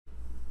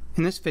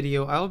In this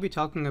video, I will be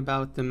talking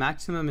about the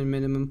maximum and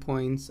minimum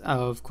points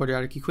of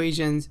quadratic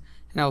equations,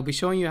 and I will be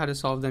showing you how to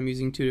solve them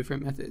using two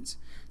different methods.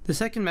 The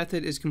second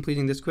method is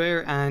completing the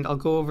square, and I'll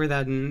go over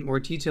that in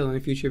more detail in a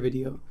future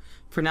video.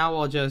 For now,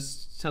 I'll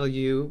just tell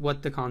you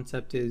what the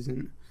concept is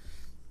and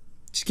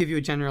just give you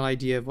a general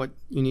idea of what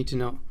you need to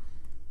know.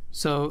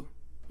 So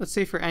let's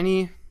say for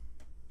any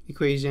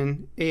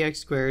equation ax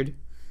squared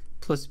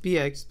plus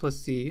bx plus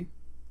c,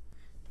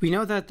 we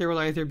know that there will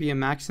either be a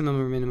maximum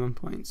or minimum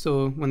point.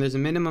 So when there's a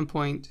minimum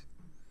point,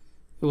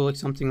 it will look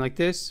something like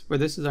this, where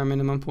this is our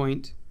minimum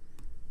point.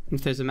 And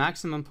if there's a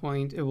maximum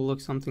point, it will look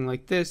something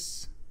like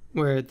this,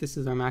 where this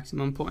is our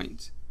maximum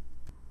point.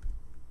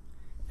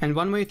 And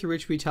one way through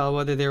which we tell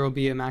whether there will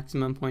be a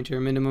maximum point or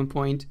a minimum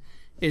point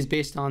is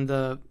based on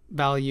the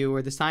value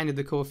or the sign of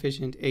the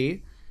coefficient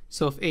a.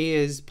 So if a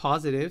is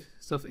positive,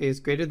 so if a is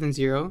greater than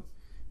 0,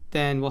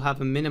 then we'll have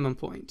a minimum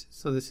point.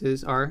 So this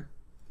is our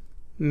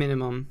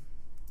minimum.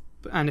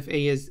 And if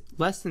a is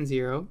less than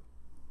 0,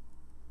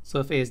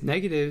 so if a is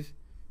negative,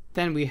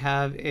 then we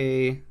have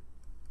a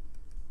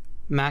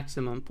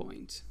maximum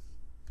point.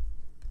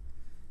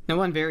 Now,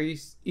 one very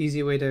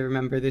easy way to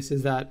remember this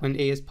is that when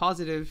a is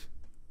positive,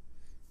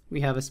 we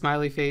have a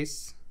smiley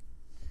face,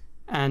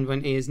 and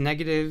when a is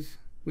negative,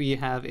 we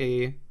have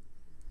a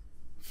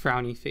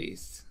frowny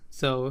face.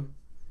 So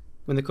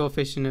when the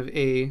coefficient of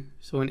a,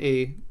 so when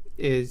a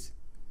is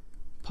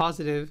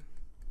positive,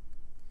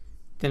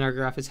 then our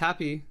graph is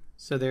happy,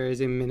 so there is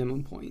a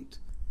minimum point.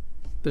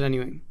 But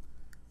anyway,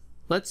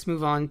 let's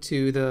move on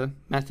to the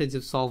methods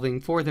of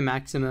solving for the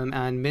maximum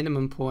and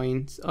minimum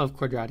points of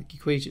quadratic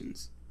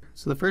equations.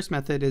 So the first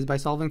method is by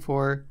solving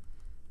for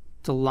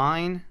the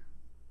line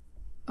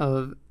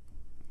of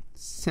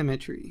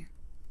symmetry.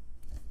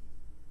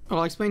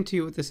 I'll explain to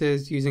you what this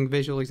is using a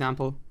visual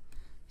example.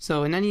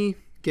 So in any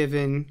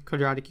given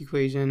quadratic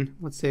equation,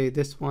 let's say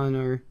this one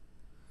or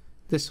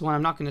this one,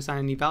 I'm not going to assign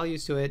any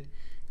values to it,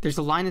 there's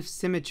a line of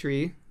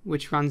symmetry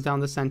which runs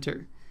down the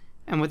center.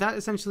 And what that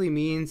essentially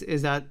means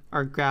is that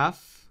our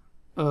graph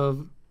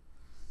of,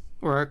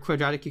 or our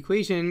quadratic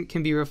equation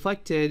can be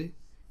reflected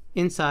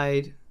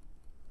inside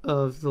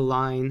of the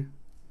line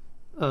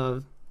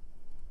of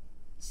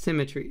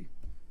symmetry.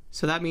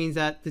 So that means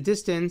that the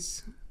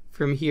distance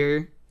from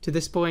here to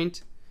this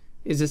point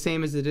is the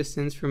same as the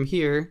distance from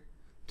here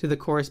to the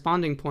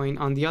corresponding point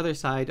on the other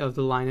side of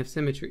the line of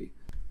symmetry.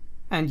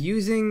 And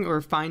using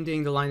or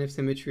finding the line of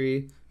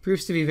symmetry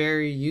proves to be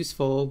very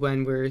useful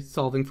when we're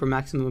solving for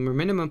maximum or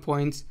minimum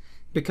points,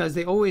 because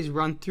they always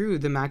run through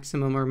the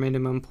maximum or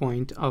minimum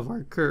point of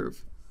our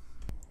curve.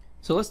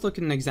 So let's look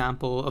at an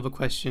example of a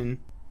question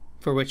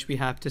for which we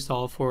have to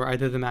solve for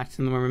either the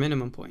maximum or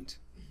minimum point.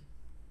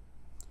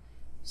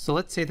 So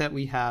let's say that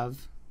we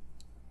have,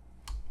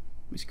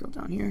 let me scroll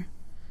down here,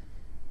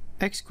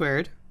 x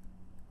squared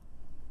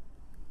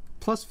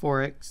plus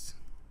 4x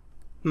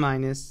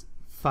minus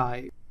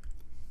 5.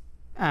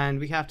 And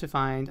we have to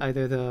find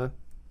either the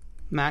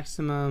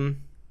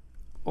maximum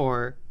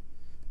or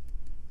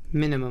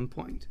minimum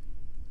point.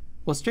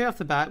 Well, straight off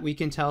the bat, we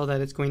can tell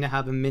that it's going to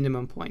have a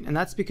minimum point, and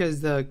that's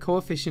because the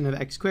coefficient of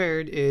x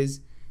squared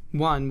is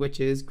 1, which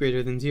is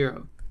greater than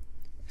 0.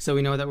 So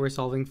we know that we're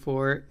solving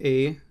for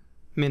a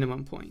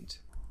minimum point.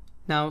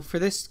 Now, for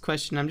this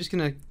question, I'm just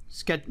going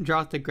to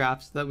draw out the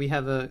graph so that we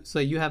have so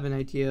you have an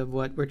idea of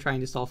what we're trying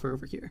to solve for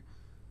over here.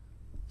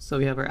 So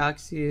we have our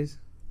axes.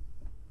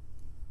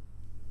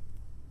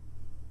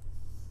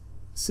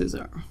 This is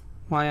our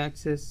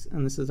y-axis,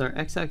 and this is our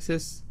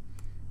x-axis.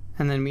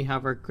 And then we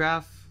have our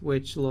graph,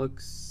 which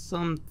looks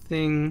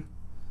something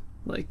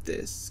like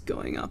this,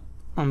 going up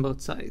on both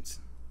sides.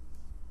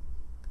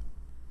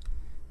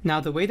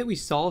 Now, the way that we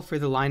solve for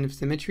the line of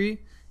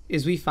symmetry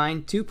is we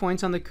find 2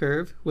 points on the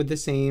curve with the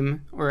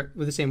same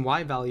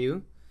y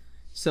value.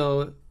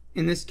 So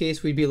in this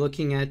case, we'd be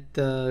looking at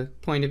the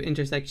point of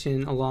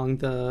intersection along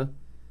the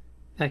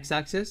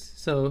x-axis,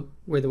 so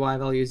where the y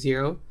value is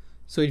 0.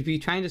 So we'd be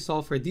trying to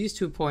solve for these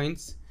 2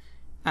 points,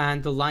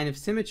 and the line of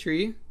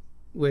symmetry,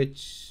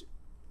 which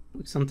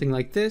looks something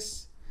like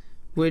this,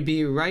 would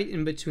be right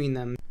in between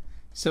them.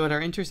 So at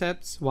our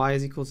intercepts, y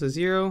is equal to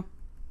 0,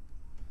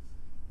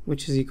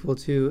 which is equal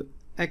to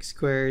x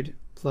squared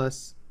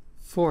plus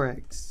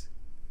 4x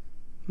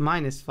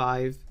minus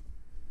 5.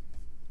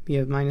 We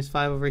have minus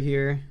 5 over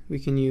here. We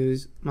can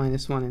use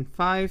minus 1 and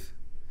 5.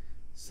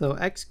 So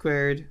x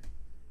squared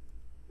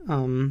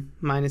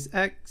minus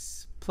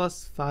x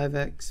plus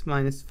 5x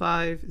minus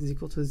 5 is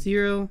equal to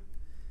 0.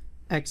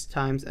 X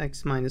times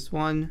x minus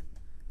 1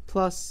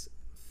 plus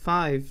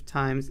 5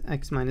 times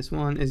x minus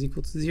 1 is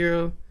equal to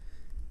 0.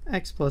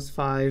 X plus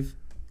 5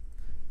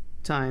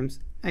 times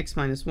x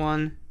minus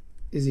 1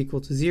 is equal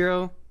to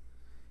 0.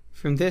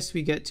 From this,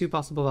 we get two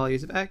possible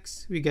values of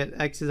x. We get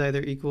x is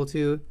either equal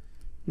to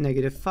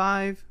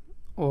 -5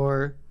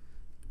 or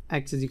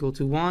x is equal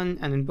to 1,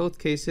 and in both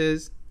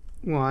cases,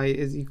 y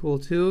is equal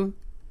to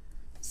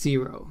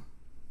 0.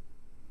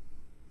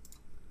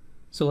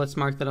 So let's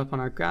mark that up on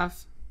our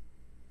graph.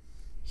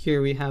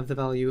 Here we have the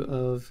value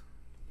of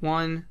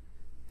 1,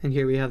 and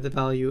here we have the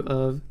value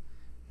of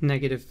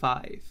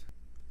 -5.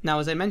 Now,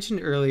 as I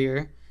mentioned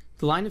earlier,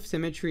 the line of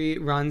symmetry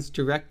runs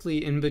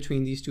directly in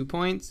between these 2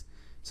 points.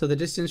 So the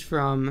distance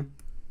from,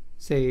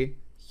 say,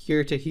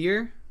 here to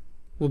here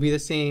will be the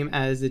same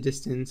as the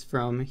distance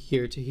from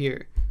here to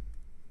here.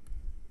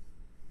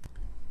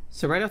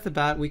 So right off the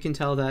bat, we can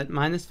tell that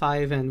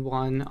 -5 and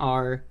 1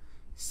 are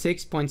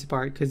 6 points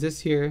apart, because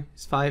this here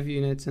is 5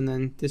 units and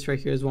then this right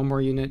here is 1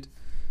 more unit.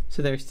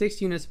 So they're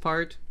 6 units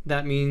apart.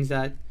 That means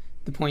that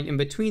the point in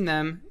between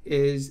them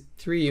is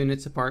 3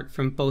 units apart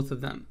from both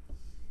of them.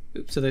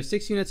 Oops, so they're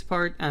 6 units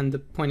apart and the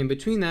point in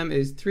between them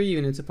is 3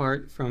 units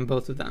apart from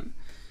both of them.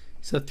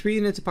 So 3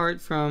 units apart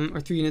from,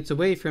 or 3 units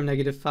away from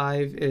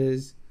 -5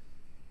 is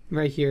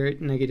right here,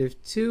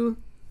 -2,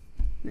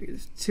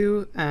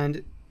 -2,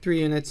 and 3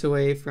 units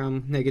away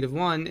from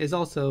 -1 is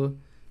also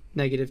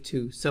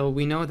 -2. So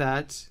we know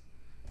that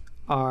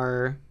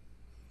our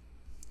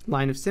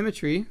line of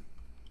symmetry,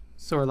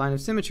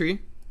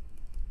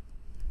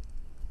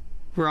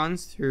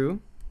 runs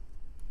through,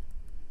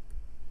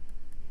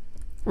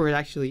 or it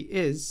actually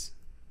is,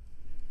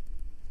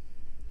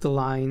 the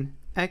line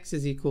x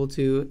is equal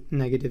to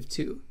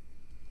 -2.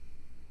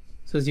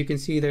 So as you can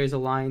see, there's a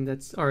line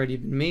that's already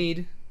been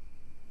made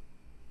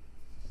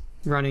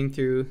running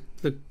through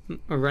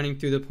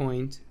the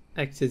point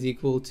x is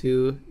equal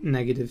to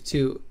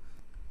 -2.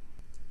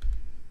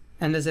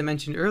 And as I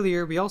mentioned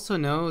earlier, we also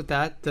know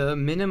that the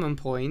minimum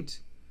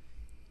point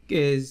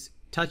is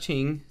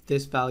touching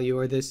this value,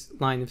 or this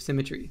line of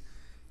symmetry.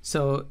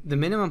 So the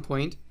minimum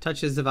point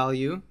touches the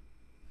value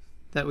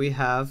that we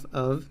have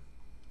of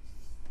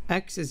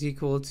x is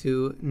equal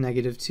to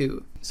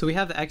 -2. So we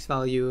have the x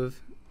value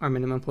of our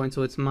minimum point,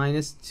 so it's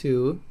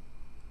 -2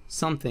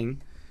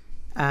 something.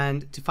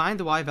 And to find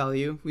the y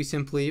value, we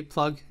simply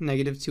plug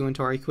 -2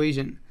 into our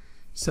equation.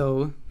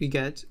 So we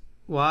get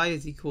y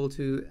is equal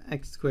to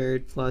x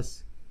squared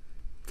plus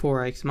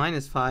 4x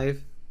minus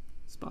 5.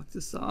 Let's box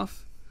this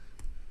off.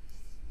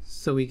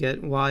 So we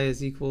get y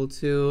is equal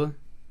to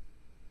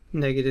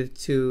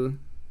 -2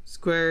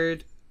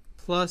 squared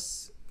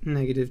plus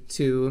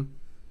 -2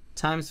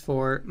 times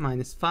 4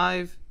 minus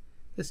 5.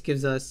 This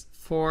gives us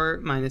 4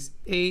 minus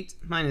 8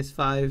 minus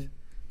 5,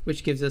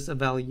 which gives us a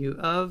value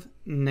of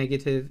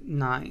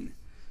 -9.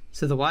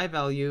 So the y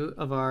value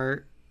of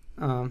our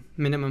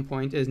minimum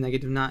point is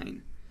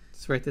 -9.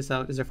 Let's write this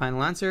out as our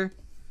final answer.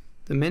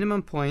 The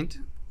minimum point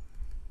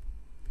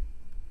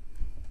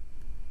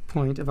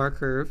of our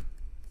curve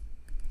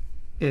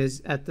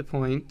is at the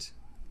point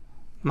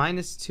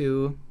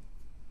 -2,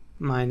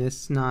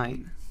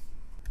 -9.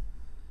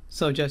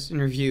 So just in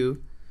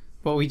review,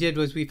 what we did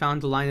was we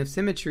found the line of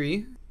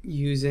symmetry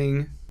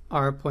using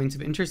our points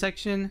of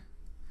intersection,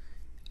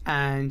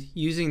 and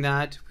using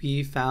that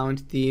we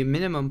found the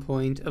minimum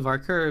point of our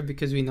curve,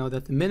 because we know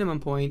that the minimum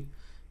point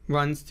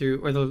runs through,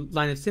 or the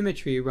line of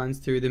symmetry runs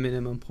through the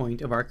minimum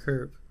point of our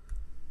curve.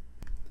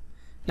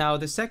 Now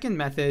the second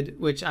method,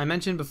 which I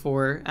mentioned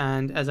before,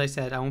 and as I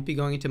said, I won't be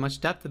going into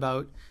much depth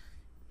about,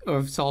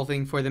 of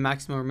solving for the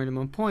maximum or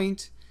minimum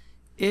point,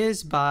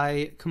 is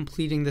by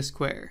completing the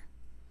square.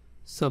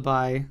 So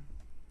by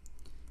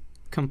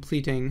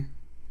completing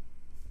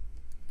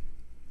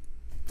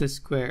the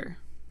square.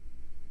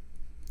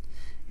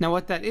 Now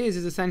what that is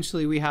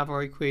essentially we have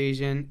our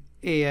equation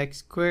ax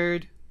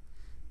squared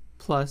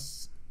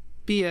plus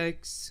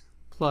bx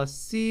plus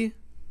c,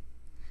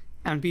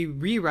 and we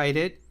rewrite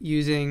it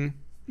using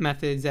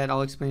methods that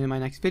I'll explain in my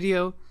next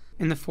video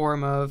in the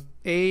form of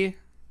a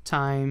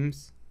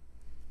times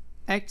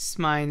x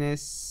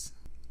minus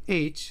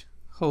h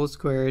whole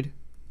squared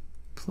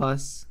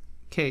plus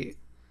k.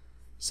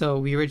 So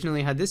we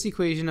originally had this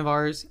equation of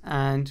ours,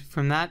 and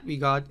from that we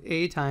got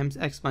a times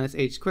x minus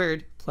h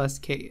squared plus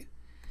k.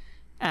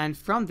 And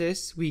from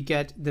this we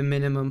get the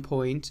minimum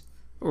point,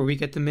 or we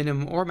get the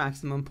minimum or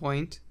maximum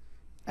point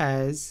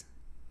as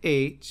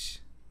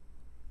h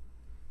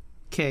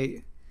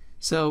k.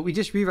 So we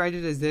just rewrite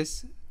it as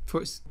this,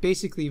 for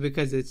basically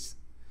because it's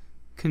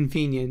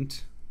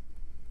convenient,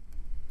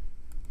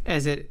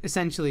 as it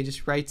essentially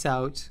just writes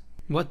out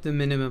what the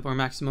minimum or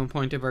maximum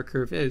point of our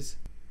curve is.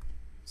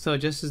 So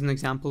just as an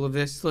example of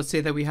this, let's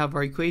say that we have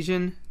our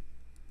equation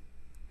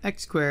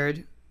x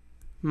squared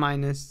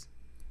minus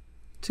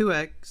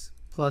 2x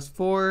plus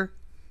 4.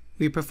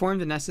 We perform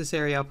the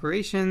necessary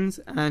operations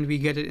and we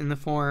get it in the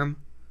form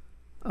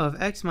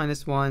of x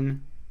minus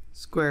 1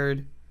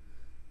 squared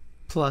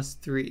plus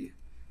 3.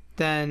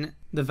 Then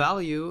the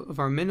value of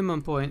our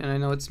minimum point, and I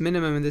know it's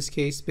minimum in this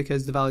case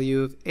because the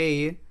value of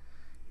a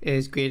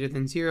is greater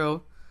than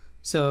 0,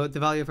 so the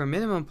value of our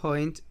minimum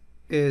point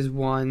is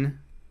 1,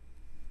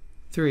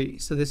 3.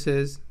 So this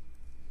is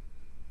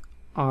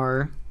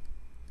our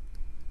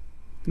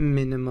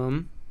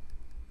minimum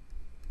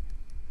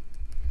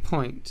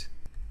point.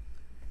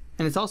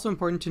 And it's also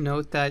important to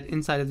note that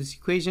inside of this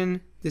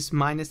equation, this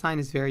minus sign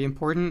is very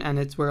important, and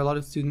it's where a lot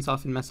of students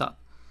often mess up.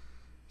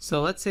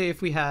 So let's say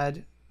if we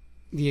had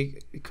the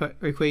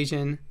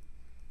equation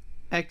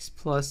x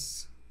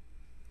plus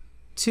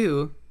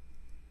 2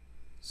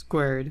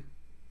 squared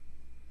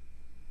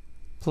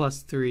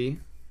plus 3,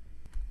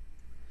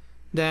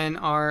 then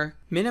our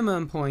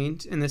minimum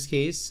point in this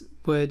case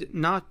would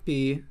not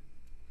be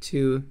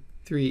 2,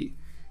 3.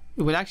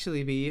 It would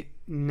actually be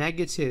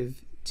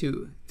negative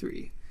 2,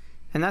 3.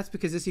 And that's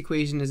because this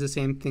equation is the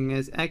same thing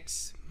as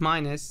x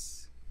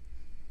minus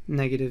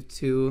negative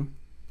 2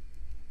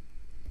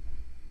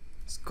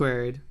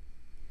 squared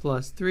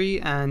plus 3.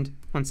 And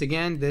once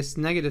again, this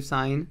negative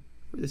sign,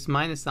 or this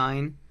minus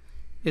sign,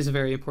 is a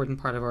very important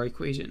part of our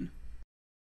equation.